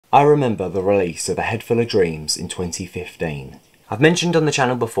I remember the release of A Head Full of Dreams in 2015. I've mentioned on the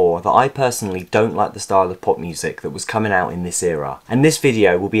channel before that I personally don't like the style of pop music that was coming out in this era, and this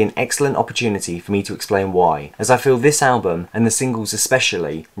video will be an excellent opportunity for me to explain why, as I feel this album, and the singles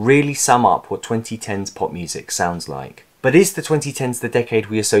especially, really sum up what 2010s pop music sounds like. But is the 2010s the decade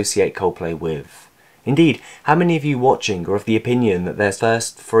we associate Coldplay with? Indeed, how many of you watching are of the opinion that their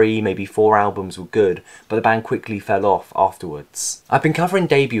first 3, maybe 4 albums were good, but the band quickly fell off afterwards? I've been covering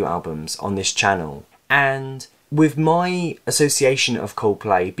debut albums on this channel, and with my association of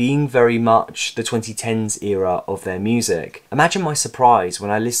Coldplay being very much the 2010s era of their music, imagine my surprise when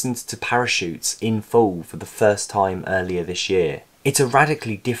I listened to Parachutes in full for the first time earlier this year. It's a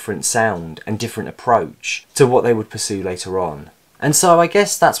radically different sound and different approach to what they would pursue later on. And so I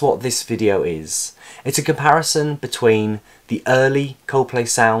guess that's what this video is. It's a comparison between the early Coldplay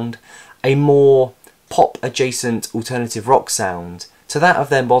sound, a more pop-adjacent alternative rock sound, to that of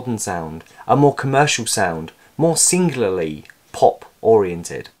their modern sound, a more commercial sound, more singularly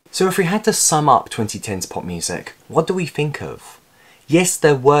pop-oriented. So if we had to sum up 2010s pop music, what do we think of? Yes,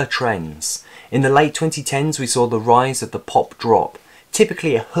 there were trends. In the late 2010s we saw the rise of the pop drop,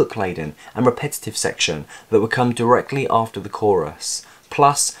 typically a hook-laden and repetitive section that would come directly after the chorus.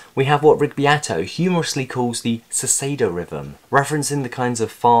 Plus, we have what Rick Beato humorously calls the Saseda rhythm, referencing the kinds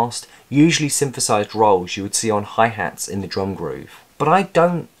of fast, usually synthesized rolls you would see on hi-hats in the drum groove. But I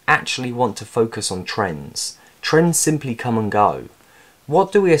don't actually want to focus on trends. Trends simply come and go.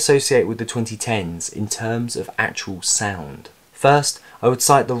 What do we associate with the 2010s in terms of actual sound? First, I would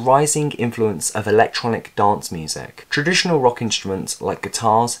cite the rising influence of electronic dance music. Traditional rock instruments like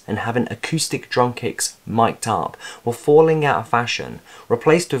guitars and having acoustic drum kicks mic'd up were falling out of fashion,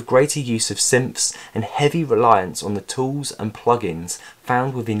 replaced with greater use of synths and heavy reliance on the tools and plugins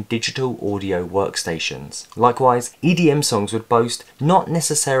found within digital audio workstations. Likewise, EDM songs would boast not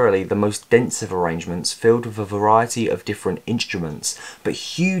necessarily the most dense of arrangements filled with a variety of different instruments, but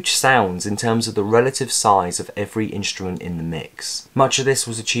huge sounds in terms of the relative size of every instrument in the mix. Much of this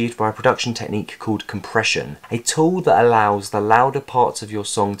was achieved by a production technique called compression, a tool that allows the louder parts of your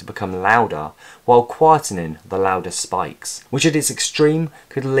song to become louder while quietening the louder spikes, which at its extreme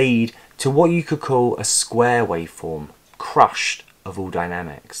could lead to what you could call a square waveform, crushed of all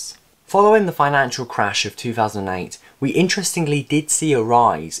dynamics. Following the financial crash of 2008, we interestingly did see a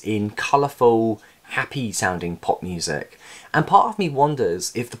rise in colourful, happy sounding pop music, and part of me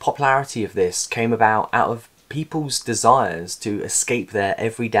wonders if the popularity of this came about out of people's desires to escape their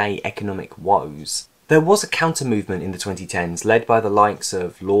everyday economic woes. There was a counter-movement in the 2010s led by the likes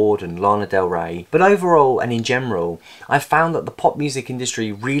of Lorde and Lana Del Rey, but overall and in general, I've found that the pop music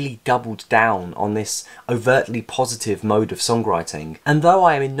industry really doubled down on this overtly positive mode of songwriting. And though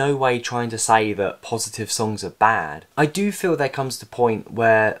I am in no way trying to say that positive songs are bad, I do feel there comes a point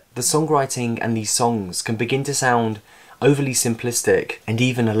where the songwriting and these songs can begin to sound overly simplistic and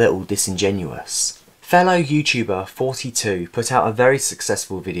even a little disingenuous. Fellow YouTuber 42 put out a very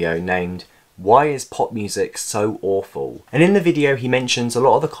successful video named "Why is pop music so awful?" And in the video he mentions a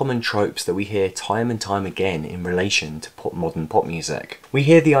lot of the common tropes that we hear time and time again in relation to modern pop music. We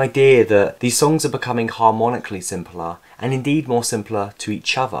hear the idea that these songs are becoming harmonically simpler, and indeed more simpler to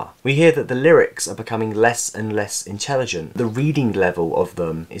each other. We hear that the lyrics are becoming less and less intelligent. The reading level of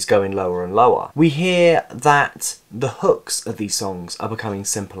them is going lower and lower. We hear that the hooks of these songs are becoming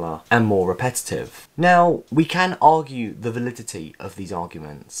simpler and more repetitive. Now, we can argue the validity of these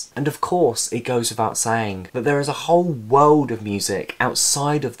arguments, and of course it goes without saying that there is a whole world of music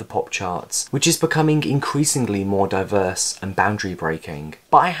outside of the pop charts which is becoming increasingly more diverse and boundary breaking.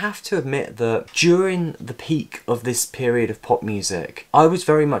 But I have to admit that during the peak of this period of pop music, I was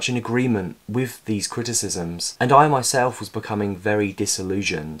very much in agreement with these criticisms, and I myself was becoming very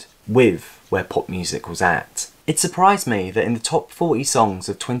disillusioned with where pop music was at. It surprised me that in the top 40 songs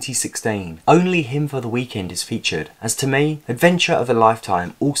of 2016, only Hymn for the Weekend is featured, as to me, Adventure of a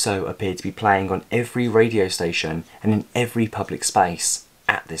Lifetime also appeared to be playing on every radio station and in every public space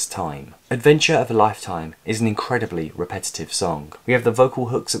at this time. Adventure of a Lifetime is an incredibly repetitive song. We have the vocal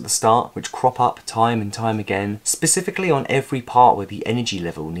hooks at the start which crop up time and time again, specifically on every part where the energy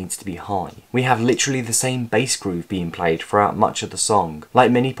level needs to be high. We have literally the same bass groove being played throughout much of the song.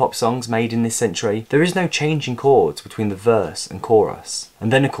 Like many pop songs made in this century, there is no change in chords between the verse and chorus.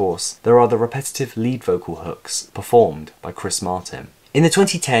 And then of course, there are the repetitive lead vocal hooks performed by Chris Martin. In the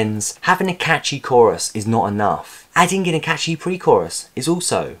 2010s, having a catchy chorus is not enough. Adding in a catchy pre-chorus is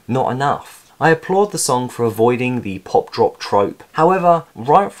also not enough. I applaud the song for avoiding the pop drop trope. However,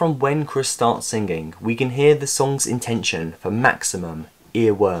 right from when Chris starts singing, we can hear the song's intention for maximum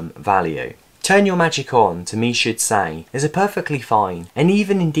earworm value. Turn Your Magic On to Me Should Say is a perfectly fine, and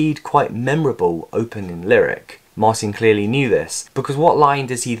even indeed quite memorable opening lyric. Martin clearly knew this, because what line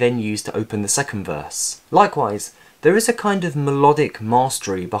does he then use to open the second verse? Likewise, there is a kind of melodic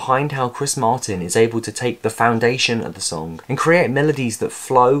mastery behind how Chris Martin is able to take the foundation of the song and create melodies that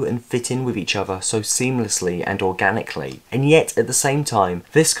flow and fit in with each other so seamlessly and organically. And yet, at the same time,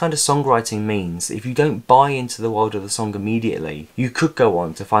 this kind of songwriting means if you don't buy into the world of the song immediately, you could go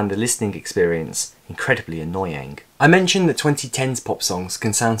on to find the listening experience incredibly annoying. I mentioned that 2010s pop songs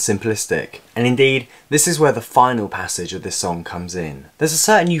can sound simplistic, and indeed, this is where the final passage of this song comes in. There's a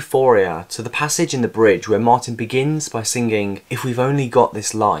certain euphoria to the passage in the bridge where Martin begins by singing, "If we've only got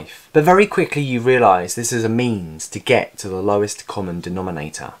this life," but very quickly you realise this is a means to get to the lowest common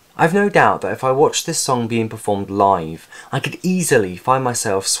denominator. I've no doubt that if I watched this song being performed live, I could easily find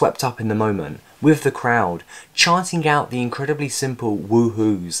myself swept up in the moment, with the crowd, chanting out the incredibly simple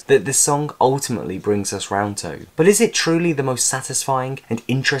woohoos that this song ultimately brings us round to. But is it truly the most satisfying and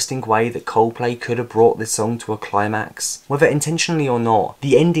interesting way that Coldplay could have brought this song to a climax? Whether intentionally or not,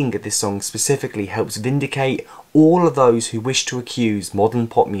 the ending of this song specifically helps vindicate all of those who wish to accuse modern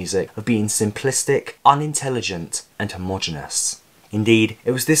pop music of being simplistic, unintelligent, and homogeneous. Indeed,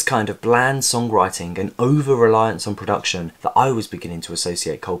 it was this kind of bland songwriting and over-reliance on production that I was beginning to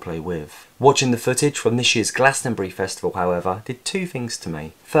associate Coldplay with. Watching the footage from this year's Glastonbury Festival, however, did two things to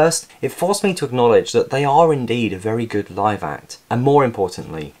me. First, it forced me to acknowledge that they are indeed a very good live act, and more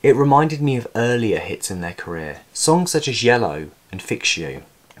importantly, it reminded me of earlier hits in their career, songs such as Yellow and Fix You.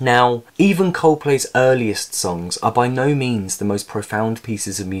 Now, even Coldplay's earliest songs are by no means the most profound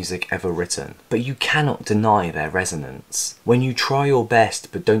pieces of music ever written, but you cannot deny their resonance. When You Try Your Best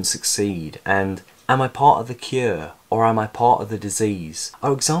but Don't Succeed and Am I Part of the Cure or Am I Part of the Disease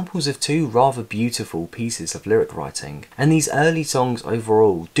are examples of two rather beautiful pieces of lyric writing, and these early songs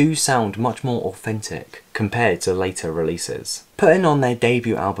overall do sound much more authentic compared to later releases. Putting on their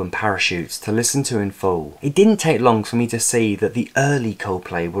debut album Parachutes to listen to in full, it didn't take long for me to see that the early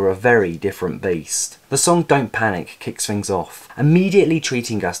Coldplay were a very different beast. The song Don't Panic kicks things off, immediately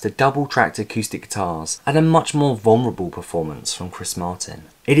treating us to double-tracked acoustic guitars and a much more vulnerable performance from Chris Martin.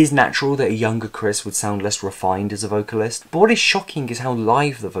 It is natural that a younger Chris would sound less refined as a vocalist, but what is shocking is how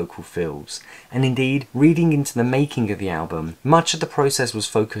live the vocal feels, and indeed, reading into the making of the album, much of the process was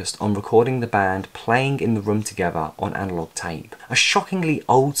focused on recording the band playing in the room together on analog tape, a shockingly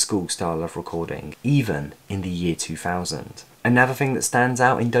old school style of recording, even in the year 2000. Another thing that stands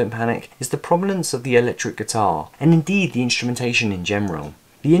out in Don't Panic is the prominence of the electric guitar, and indeed the instrumentation in general.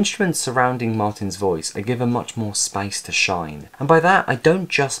 The instruments surrounding Martin's voice are given much more space to shine, and by that I don't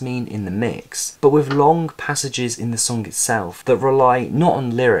just mean in the mix, but with long passages in the song itself that rely not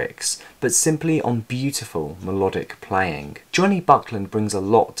on lyrics, but simply on beautiful melodic playing. Johnny Buckland brings a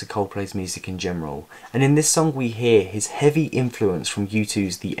lot to Coldplay's music in general, and in this song we hear his heavy influence from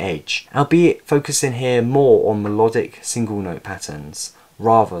U2's The Edge, albeit focusing here more on melodic single note patterns,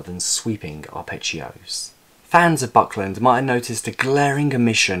 rather than sweeping arpeggios. Fans of Buckland might have noticed a glaring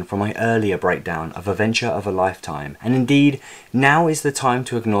omission from my earlier breakdown of Adventure of a Lifetime, and indeed, now is the time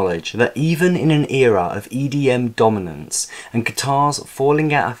to acknowledge that even in an era of EDM dominance and guitars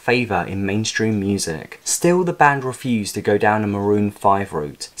falling out of favour in mainstream music, still the band refused to go down a Maroon 5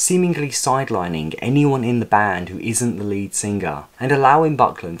 route, seemingly sidelining anyone in the band who isn't the lead singer, and allowing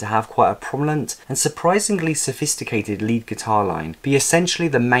Buckland to have quite a prominent and surprisingly sophisticated lead guitar line be essentially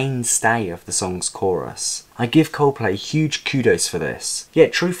the mainstay of the song's chorus. I give Coldplay huge kudos for this,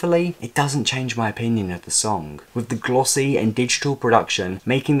 yet truthfully, it doesn't change my opinion of the song, with the glossy and digital production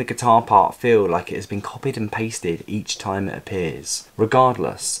making the guitar part feel like it has been copied and pasted each time it appears,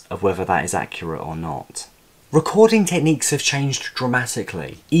 regardless of whether that is accurate or not. Recording techniques have changed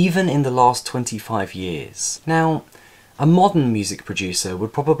dramatically, even in the last 25 years. Now, a modern music producer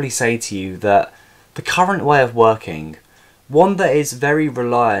would probably say to you that the current way of working, one that is very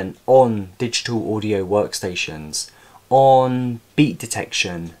reliant on digital audio workstations, on beat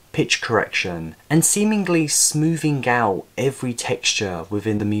detection, pitch correction, and seemingly smoothing out every texture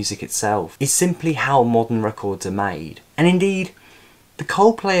within the music itself, is simply how modern records are made. And indeed, the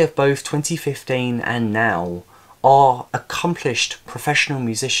Coldplay of both 2015 and now are accomplished professional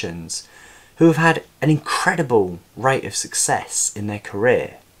musicians who have had an incredible rate of success in their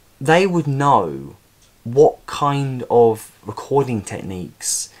career. They would know what kind of recording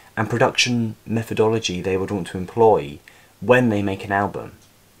techniques and production methodology they would want to employ when they make an album.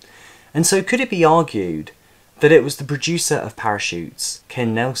 And so could it be argued that it was the producer of Parachutes,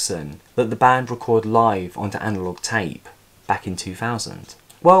 Ken Nelson, that the band recorded live onto analog tape back in 2000?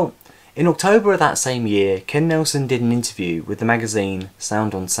 Well, in October of that same year, Ken Nelson did an interview with the magazine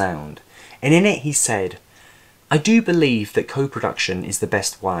Sound on Sound, and in it he said, "I do believe that co-production is the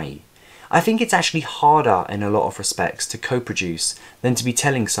best way. I think it's actually harder in a lot of respects to co-produce than to be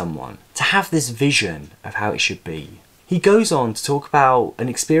telling someone, to have this vision of how it should be." He goes on to talk about an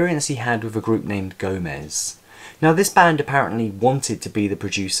experience he had with a group named Gomez. Now this band apparently wanted to be the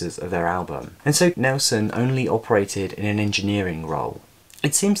producers of their album, and so Nelson only operated in an engineering role.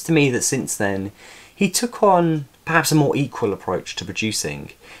 It seems to me that since then, he took on perhaps a more equal approach to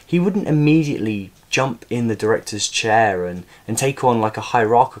producing. He wouldn't immediately jump in the director's chair and take on like a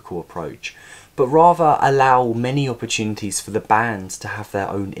hierarchical approach, but rather allow many opportunities for the band to have their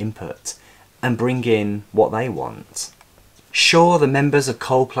own input and bring in what they want. Sure, the members of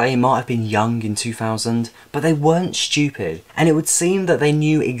Coldplay might have been young in 2000, but they weren't stupid, and it would seem that they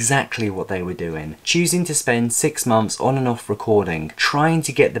knew exactly what they were doing, choosing to spend 6 months on and off recording, trying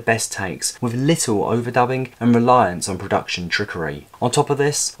to get the best takes, with little overdubbing and reliance on production trickery. On top of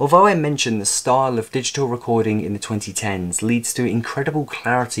this, although I mentioned the style of digital recording in the 2010s leads to incredible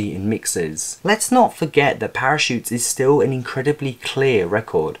clarity in mixes, let's not forget that Parachutes is still an incredibly clear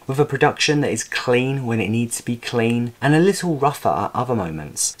record, with a production that is clean when it needs to be clean, and a little rougher at other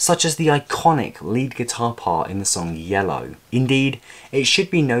moments, such as the iconic lead guitar part in the song Yellow. Indeed, it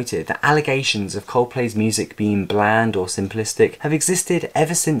should be noted that allegations of Coldplay's music being bland or simplistic have existed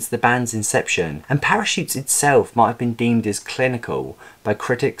ever since the band's inception, and Parachutes itself might have been deemed as clinical by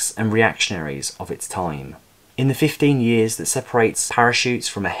critics and reactionaries of its time. In the 15 years that separates Parachutes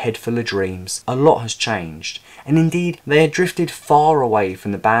from A Head Full of Dreams, a lot has changed, and indeed they had drifted far away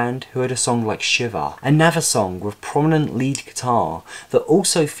from the band who had a song like Shiver, another song with prominent lead guitar that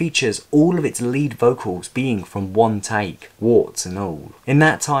also features all of its lead vocals being from one take, warts and all. In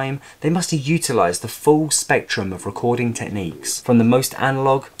that time, they must have utilised the full spectrum of recording techniques, from the most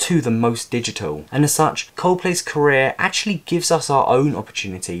analogue to the most digital, and as such, Coldplay's career actually gives us our own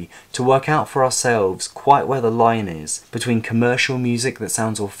opportunity to work out for ourselves quite where the line is between commercial music that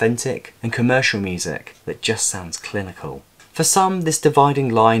sounds authentic and commercial music that just sounds clinical. For some, this dividing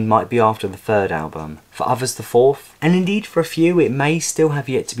line might be after the third album, for others the fourth, and indeed for a few it may still have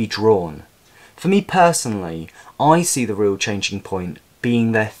yet to be drawn. For me personally, I see the real changing point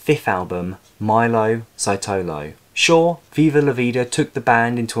being their fifth album, Milo Saitolo. Sure, Viva La Vida took the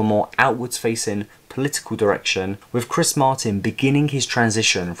band into a more outwards facing political direction, with Chris Martin beginning his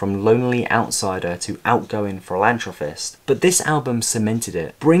transition from lonely outsider to outgoing philanthropist, but this album cemented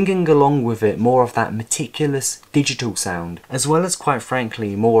it, bringing along with it more of that meticulous digital sound, as well as quite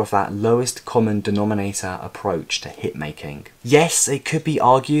frankly more of that lowest common denominator approach to hit making. Yes, it could be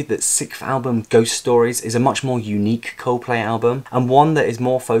argued that sixth album Ghost Stories is a much more unique Coldplay album, and one that is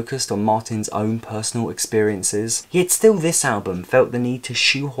more focused on Martin's own personal experiences, yet still this album felt the need to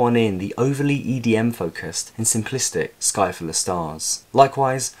shoehorn in the overly EDM focused and simplistic Sky Full of Stars.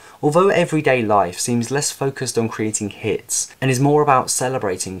 Likewise, although Everyday Life seems less focused on creating hits and is more about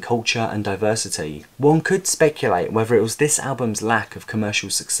celebrating culture and diversity, one could speculate whether it was this album's lack of commercial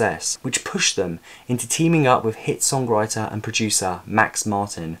success which pushed them into teaming up with hit songwriter and producer Max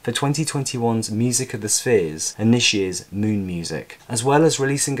Martin for 2021's Music of the Spheres and this year's Moon Music, as well as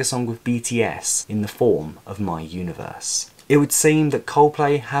releasing a song with BTS in the form of My Universe. It would seem that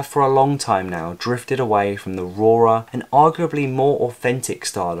Coldplay have for a long time now drifted away from the rawer and arguably more authentic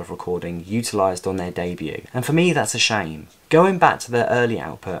style of recording utilised on their debut, and for me that's a shame. Going back to their early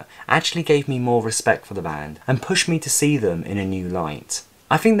output actually gave me more respect for the band and pushed me to see them in a new light.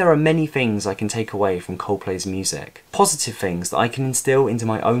 I think there are many things I can take away from Coldplay's music, positive things that I can instill into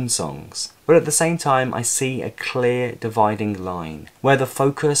my own songs, but at the same time I see a clear dividing line, where the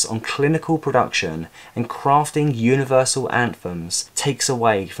focus on clinical production and crafting universal anthems takes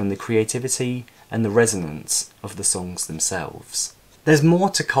away from the creativity and the resonance of the songs themselves. There's more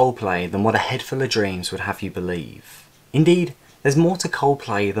to Coldplay than what A Head Full of Dreams would have you believe. Indeed, there's more to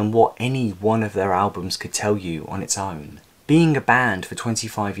Coldplay than what any one of their albums could tell you on its own. Being a band for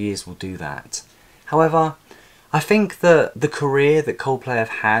 25 years will do that. However, I think that the career that Coldplay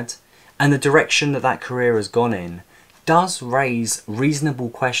have had and the direction that that career has gone in does raise reasonable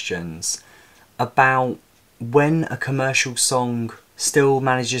questions about when a commercial song still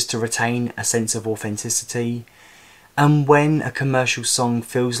manages to retain a sense of authenticity and when a commercial song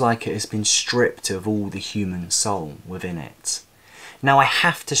feels like it has been stripped of all the human soul within it. Now I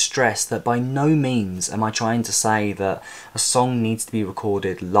have to stress that by no means am I trying to say that a song needs to be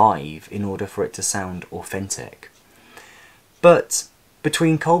recorded live in order for it to sound authentic. But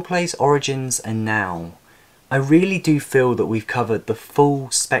between Coldplay's origins and now, I really do feel that we've covered the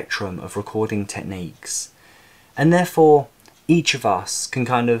full spectrum of recording techniques, and therefore each of us can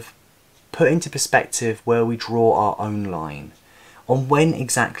kind of put into perspective where we draw our own line. on when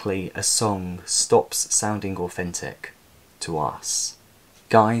exactly a song stops sounding authentic to us.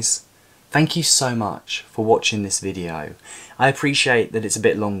 Guys, thank you so much for watching this video. I appreciate that it's a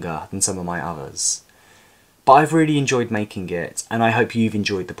bit longer than some of my others, but I've really enjoyed making it, and I hope you've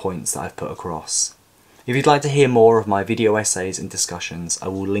enjoyed the points that I've put across. If you'd like to hear more of my video essays and discussions, I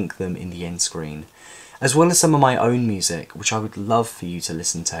will link them in the end screen, as well as some of my own music, which I would love for you to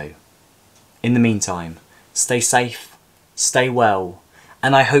listen to. In the meantime, stay safe, stay well,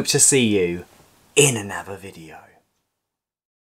 and I hope to see you in another video.